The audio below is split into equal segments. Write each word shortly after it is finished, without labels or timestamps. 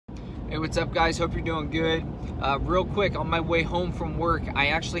Hey, what's up, guys? Hope you're doing good. Real quick, on my way home from work, I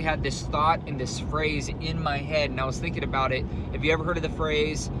actually had this thought and this phrase in my head, and I was thinking about it. Have you ever heard of the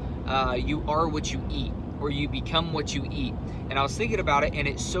phrase, you are what you eat, or you become what you eat? And I was thinking about it, and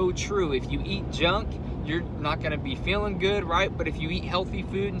it's so true. If you eat junk, you're not going to be feeling good, right? But if you eat healthy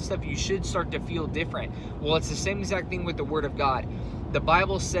food and stuff, you should start to feel different. Well, it's the same exact thing with the Word of God. The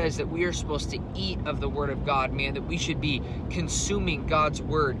Bible says that we are supposed to eat of the Word of God, man, that we should be consuming God's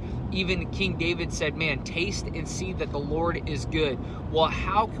Word. Even King David said, man, taste and see that the Lord is good. Well,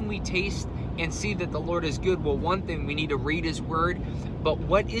 how can we taste and see that the Lord is good? Well, one thing, we need to read His Word. But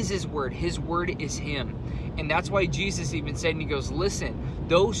what is His Word? His Word is Him. And that's why Jesus even said, and He goes, listen,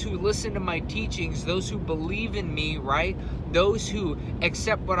 those who listen to my teachings, those who believe in me, right? Those who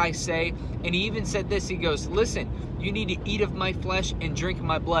accept what I say. And He even said this, He goes, listen, you need to eat of my flesh and drink of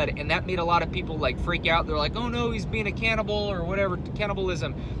my blood. And that made a lot of people like freak out. They're like, oh no, he's being a cannibal or whatever,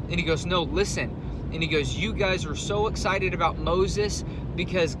 cannibalism. And He goes, no, listen. And He goes, you guys are so excited about Moses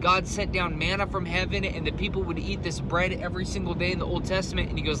because God sent down manna from heaven and the people would eat this bread every single day in the Old Testament.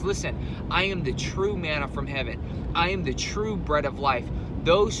 And He goes, listen, I am the true manna from heaven. I am the true bread of life.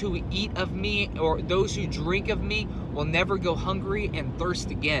 Those who eat of me or those who drink of me will never go hungry and thirst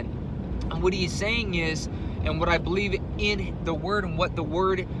again. And what He's saying is, and what I believe in the Word and what the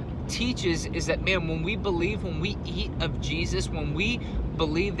Word teaches is that, man, when we believe, when we eat of Jesus, when we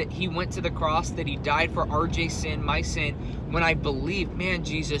believe that He went to the cross, that He died for RJ's sin, my sin, when I believe, man,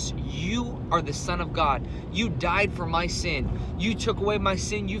 Jesus, you are the Son of God. You died for my sin. You took away my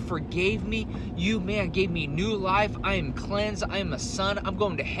sin. You forgave me. You, man, gave me new life. I am cleansed. I am a son. I'm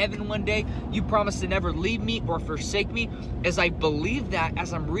going to heaven one day. You promised to never leave me or forsake me. As I believe that,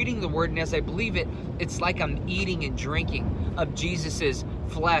 as I'm reading the Word and as I believe it, it's like I'm eating and drinking of Jesus's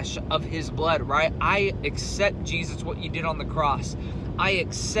flesh, of His blood, right? I accept, Jesus, what you did on the cross. I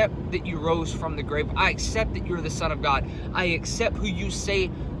accept that you rose from the grave. I accept that you're the Son of God. I accept who you say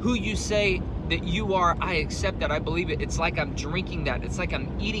that you are. I accept that. I believe it. It's like I'm drinking that. It's like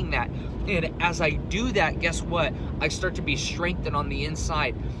I'm eating that. And as I do that, guess what? I start to be strengthened on the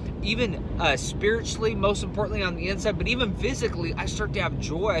inside. Even spiritually, most importantly on the inside, but even physically, I start to have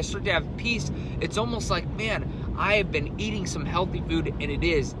joy. I start to have peace. It's almost like, man, I have been eating some healthy food, and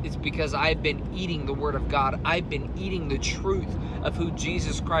it's because I've been eating the Word of God. I've been eating the truth of who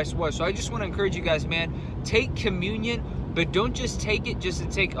Jesus Christ was. So I just want to encourage you guys, man, take communion, but don't just take it just to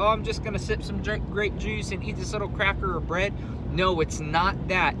take, oh, I'm just going to sip some grape juice and eat this little cracker or bread. No, it's not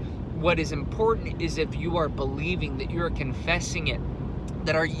that. What is important is if you are believing, that you are confessing it,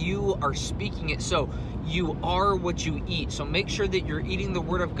 that you are speaking it. So you are what you eat. So make sure that you're eating the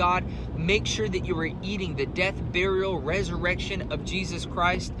Word of God. Make sure that you are eating the death, burial, resurrection of Jesus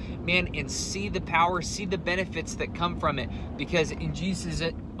Christ, man, and see the power, see the benefits that come from it. Because in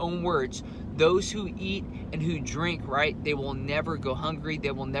Jesus' own words, those who eat and who drink, right, they will never go hungry.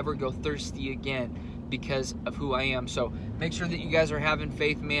 They will never go thirsty again because of who I am. So make sure that you guys are having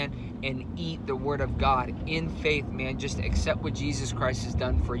faith, man, and eat the Word of God in faith, man. Just accept what Jesus Christ has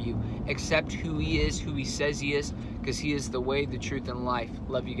done for you. Accept who He is, who He says He is, because He is the way, the truth, and life.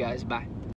 Love you guys. Bye.